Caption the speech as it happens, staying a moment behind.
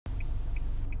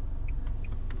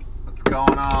What's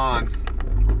going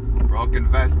on? Broke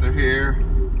Investor here.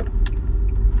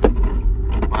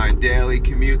 My daily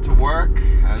commute to work,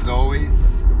 as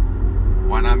always.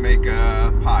 Why not make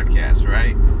a podcast,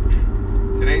 right?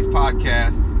 Today's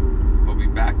podcast will be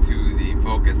back to the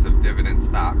focus of dividend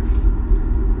stocks.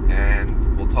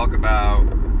 And we'll talk about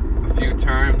a few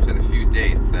terms and a few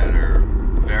dates that are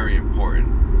very important.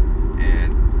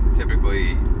 And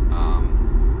typically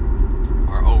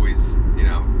are always,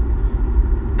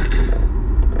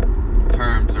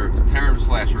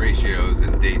 terms/ratios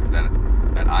and dates that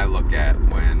I look at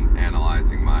when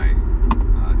analyzing my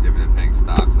dividend paying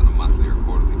stocks on a monthly or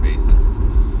quarterly basis.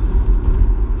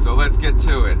 So let's get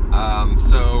to it.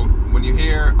 So when you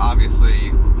hear obviously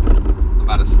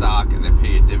about a stock and they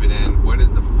pay a dividend, what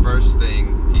is the first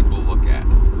thing people look at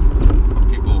or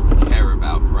people care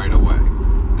about right away?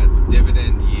 That's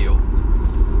dividend yield.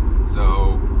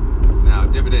 So now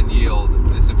dividend yield,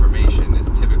 this information is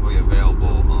typically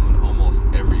available on almost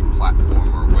every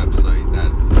platform or website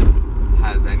that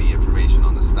has any information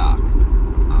on the stock,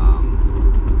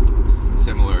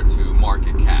 similar to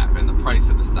market cap and the price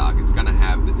of the stock. It's going to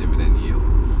have the dividend yield.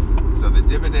 So the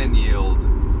dividend yield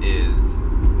is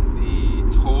the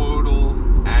total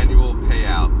annual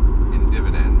payout in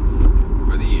dividends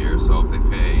for the year. So if they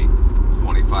pay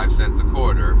 25 cents a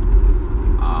quarter,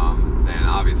 then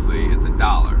obviously it's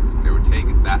 $1. They would take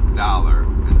that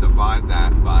 $1 and divide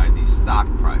that by the stock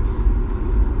price,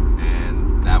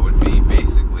 and that would be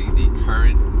basically the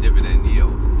current dividend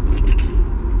yield.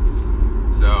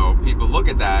 So people look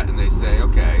at that and they say,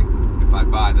 okay, if I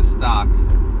buy the stock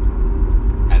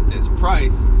at this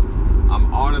price,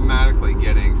 I'm automatically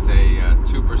getting, say, 2%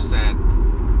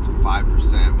 to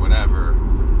 5%, whatever,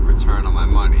 return on my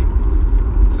money.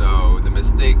 So the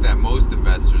mistake that most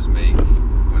investors make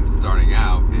when starting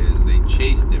out is they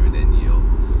chase dividend yield.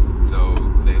 So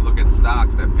they look at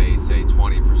stocks that pay, say,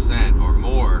 20% or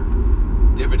more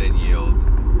dividend yield,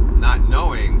 not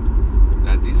knowing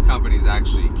that these companies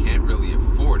actually can't really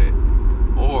afford it,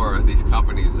 or these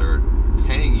companies are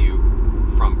paying you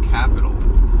from capital.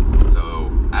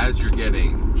 So as you're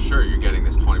getting this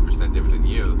 20% dividend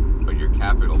yield, but your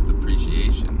capital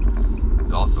depreciation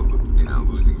is also,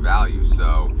 losing value.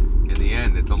 So in the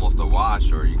end, it's almost a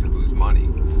wash, or you could lose money.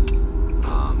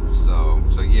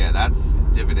 So yeah, that's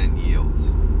dividend yield.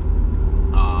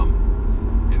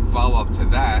 In follow-up to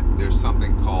that, there's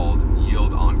something called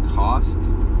yield on cost.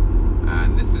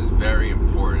 And this is very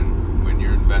important when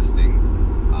you're investing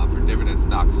for dividend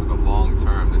stocks for the long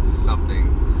term. This is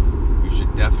something you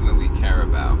should definitely care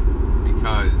about,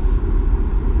 because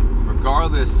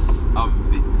regardless of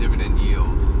the dividend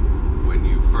yield when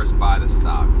you first buy the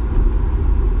stock,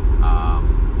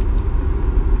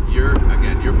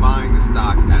 you're buying the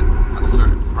stock at a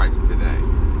certain price today,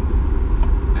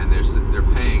 and they're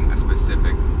paying a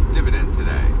specific dividend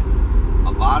today.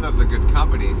 A lot of the good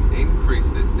companies increase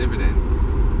this dividend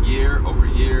year over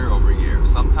year over year,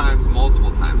 sometimes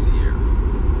multiple times a year.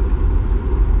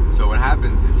 So what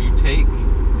happens if you take,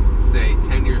 say,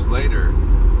 10 years later,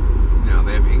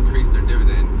 they have increased their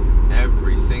dividend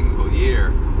every single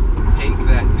year, take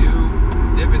that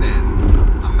new dividend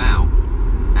amount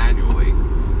annually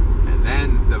and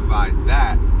then divide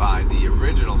that by the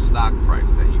original stock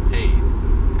price that you paid,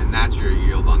 and that's your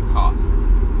yield on cost.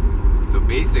 So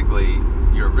basically,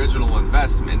 your original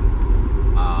investment,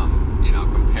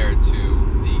 compared to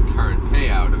the current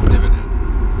payout of dividends.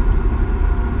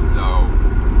 So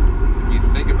if you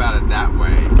think about it that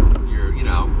way, you're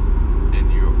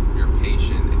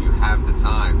patient and you have the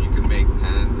time, you can make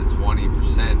 10 to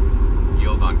 20%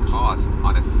 yield on cost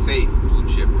on a safe blue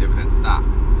chip dividend stock.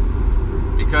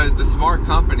 Because the smart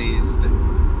companies, they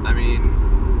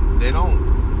don't,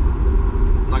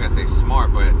 I'm not going to say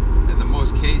smart, but in the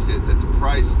most cases, it's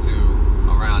priced to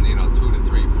around, 2 to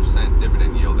 3%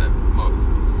 dividend yield at most.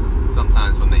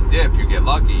 Sometimes when they dip, you get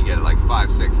lucky, you get like 5,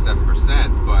 6,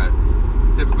 7%, but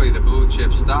typically the blue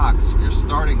chip stocks, your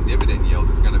starting dividend yield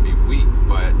is going to be weak,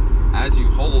 but as you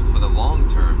hold for the long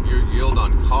term, your yield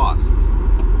on cost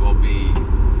will be,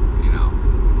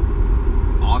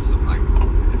 awesome. Like,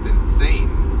 it's insane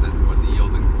that what the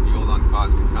yield on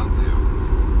cost could come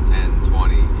to 10,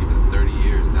 20, even 30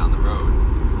 years down the road.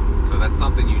 So that's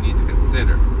something you need to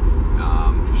consider.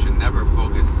 You should never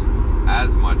focus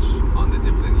as much on the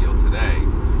dividend yield today,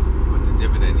 but the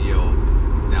dividend yield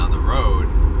down the road,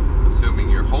 assuming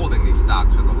you're holding these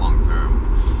stocks for the long term,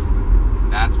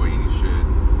 that's what you should,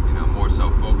 more so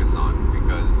focus on,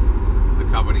 because the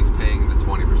companies paying the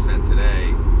 20%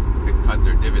 today could cut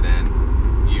their dividend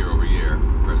year over year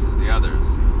versus the others.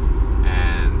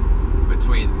 And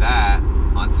between that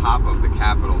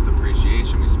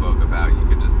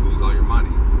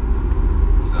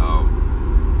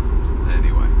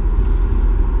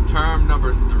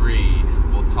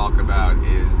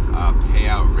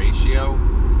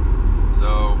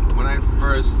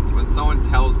someone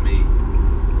tells me,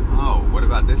 oh, what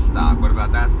about this stock? What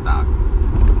about that stock?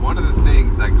 One of the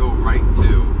things I go right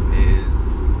to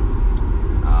is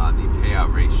the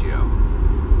payout ratio.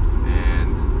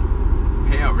 And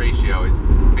payout ratio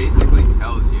basically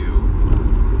tells you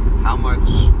how much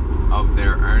of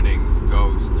their earnings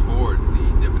goes towards the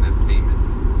dividend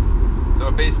payment. So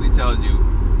it basically tells you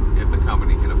if the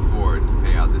company can afford to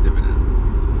pay out the dividend.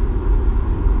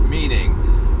 Meaning,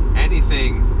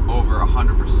 anything over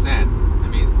 100%, it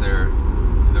means they're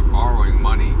borrowing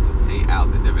money to pay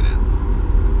out the dividends.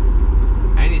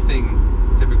 Anything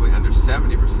typically under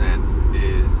 70%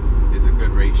 is a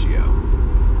good ratio.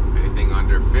 Anything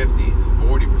under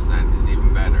 40% is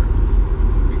even better.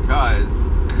 Because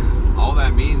all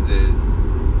that means is,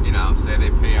 say they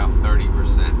pay out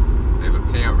 30%. They have a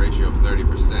payout ratio of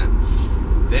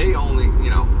 30%. They only,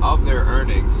 of their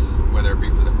earnings, whether it be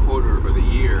for the quarter or the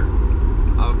year,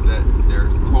 of their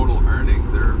total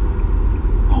earnings, they're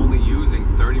only using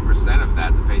 30% of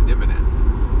that to pay dividends.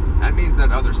 That means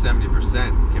that other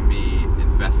 70% can be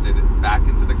invested back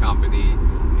into the company.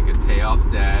 They could pay off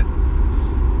debt.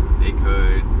 They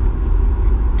could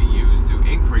be used to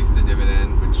increase the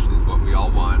dividend, which is what we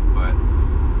all want, but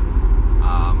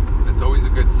that's always a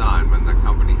good sign when the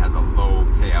company has a low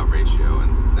payout ratio,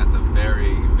 and that's a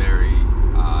very, very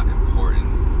important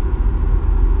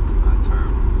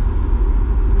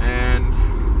term.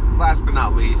 And last but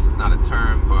not least, it's not a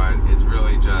term, but it's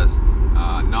really just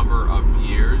a number of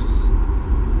years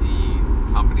the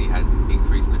company has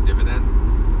increased their dividend.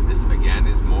 This, again,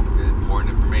 is more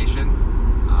important information.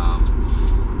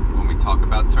 When we talk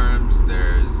about terms,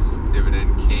 there's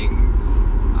dividend kings,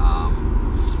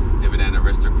 dividend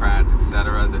aristocrats,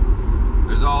 etc.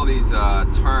 There's all these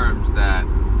terms that,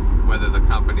 whether the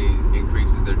company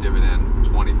increases their dividend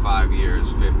 25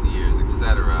 years, 50 years,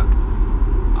 etc.,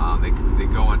 they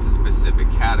go into specific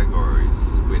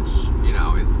categories, which,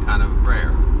 is kind of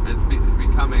rare. It's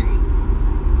becoming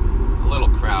a little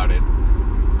crowded,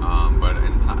 but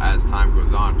as time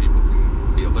goes on, people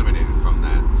can be eliminated from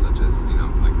that, such as,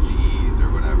 like G's or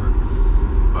whatever.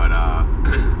 But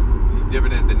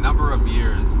the number of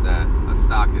years that a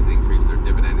stock has increased their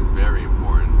dividend is very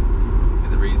important.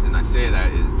 And the reason I say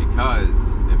that is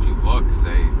because if you look,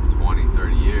 say, 20,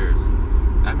 30 years,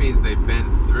 that means they've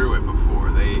been through it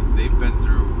before. They've been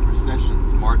through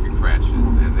recessions, market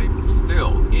crashes, and they've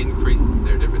still increased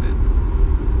their dividend.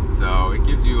 So it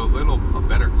gives you a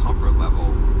better comfort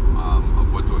level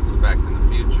of what to expect in the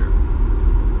future.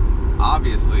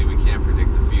 Obviously, we can't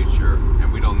predict the future,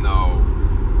 and we don't know,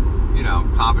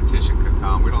 competition could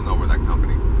come. We don't know where that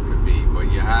company could be,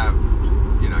 but you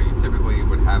typically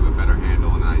would have a better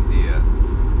handle and an idea.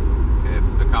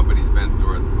 If the company's been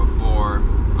through it before,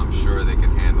 I'm sure they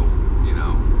can handle,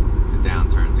 the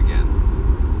downturns again.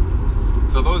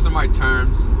 So those are my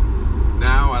terms.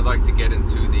 Now I'd like to get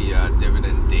into the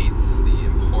dividend dates, the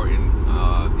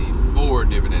 4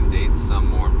 dividend dates, some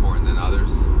more important than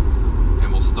others.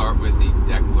 And we'll start with the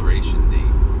declaration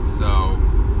date. So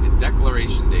the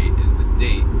declaration date is the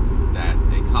date that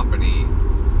a company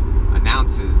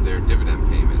announces their dividend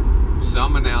payment.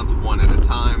 Some announce one at a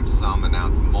time, some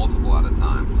announce multiple at a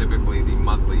time. Typically the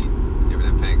monthly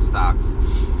dividend paying stocks,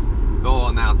 they'll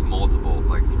announce multiple,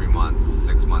 like 3 months,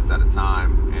 6 months at a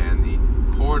time. And the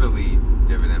quarterly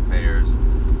dividend payers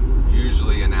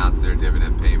usually announce their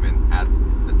dividend payment at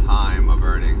the time of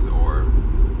earnings or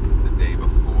the day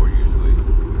before, usually,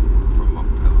 from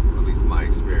at least my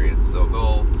experience. So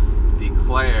they'll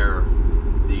declare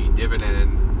the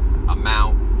dividend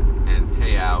amount and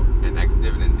payout and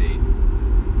ex-dividend date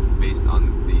based on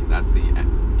that's the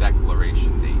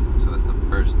declaration date. So that's the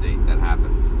first date that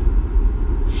happens.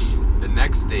 The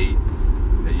next date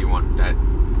that you want,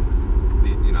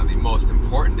 the most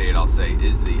important date, I'll say,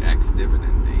 is the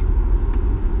ex-dividend date.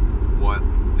 What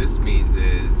this means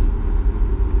is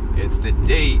it's the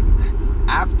date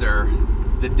after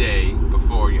the day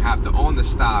before you have to own the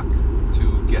stock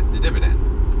to get the dividend.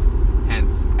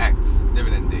 Hence,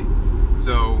 ex-dividend date.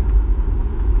 So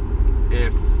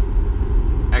if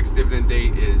ex-dividend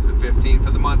date is the 15th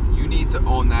of the month, you need to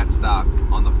own that stock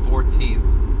on the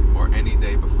 14th or any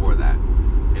day before that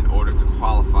in order to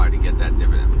qualify to get that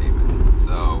dividend payment.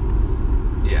 So,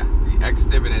 yeah, the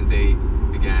ex-dividend date,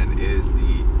 again, is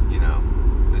the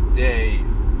day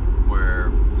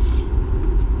where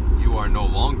you are no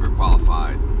longer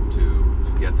qualified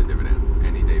to get the dividend.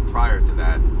 Any day prior to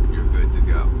that, you're good to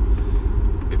go.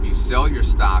 If you sell your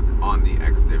stock on the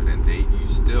ex-dividend date, you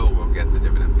still will get the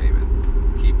dividend payment.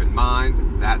 Keep in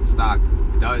mind that stock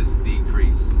does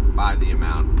decrease by the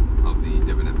amount of the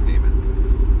dividend payments.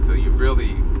 So you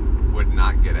really would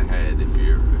not get ahead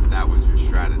if that was your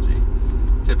strategy.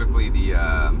 typically the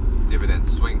dividend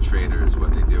swing traders,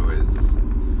 what they do is,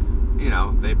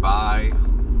 they buy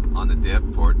on the dip,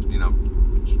 or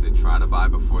they try to buy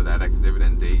before that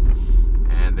ex-dividend date,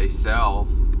 and they sell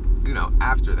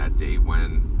after that date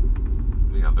when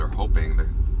they're hoping the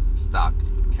stock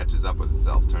catches up with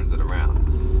itself, turns it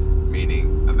around,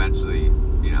 meaning eventually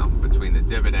between the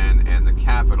dividend and the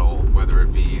capital, whether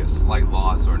it be a slight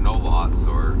loss or no loss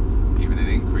or even an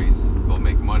increase, they'll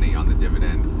make money on the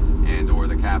dividend and or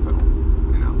the capital.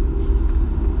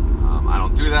 I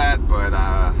don't do that, but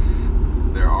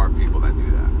there are people that do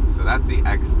that. So that's the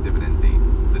ex-dividend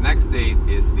date. The next date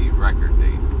is the record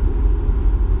date.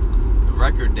 The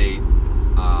record date,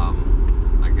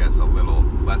 I guess a little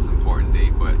less important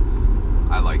date, but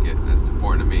I like it. It's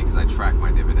important to me because I track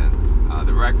my dividends.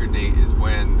 The record date is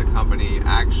when the company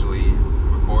actually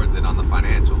records it on the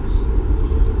financials.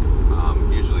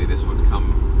 Usually this would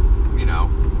come,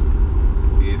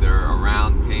 either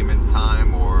around payment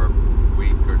time or a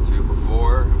week or two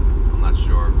before. I'm not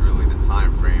sure really the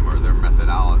time frame or their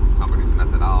company's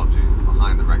methodologies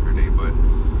behind the record date, but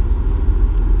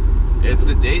it's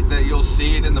the date that you'll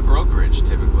see it in the brokerage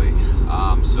typically.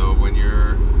 So if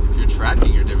you're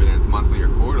tracking your dividends monthly or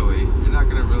quarterly, you're not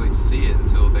going to really see it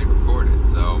until they record it.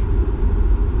 So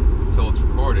until it's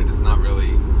recorded, it's not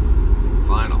really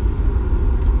final.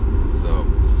 So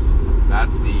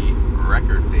that's the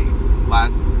record date.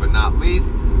 Last but not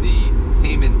least, the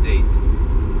payment date.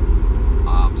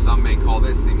 Some may call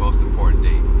this the most important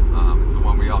date. It's the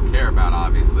one we all care about,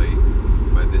 obviously,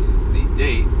 but this is the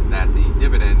date that the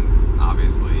dividend,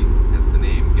 obviously, hence the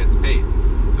name, gets paid.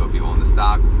 So if you own the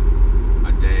stock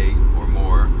a day or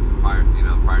more prior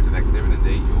to the next dividend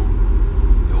date,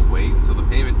 you'll wait until the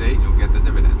payment date. You'll get the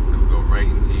dividend. It'll go right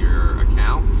into your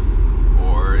account,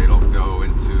 or it'll go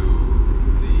into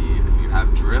if you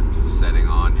have DRIP setting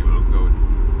on, you will go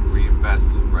reinvest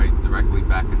right directly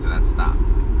back into that stock.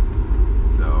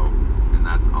 So, and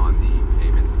that's on the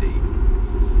payment date.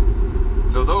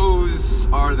 So those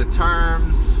are the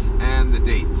terms and the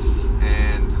dates,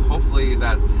 and hopefully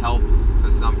that's helped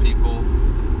to some people.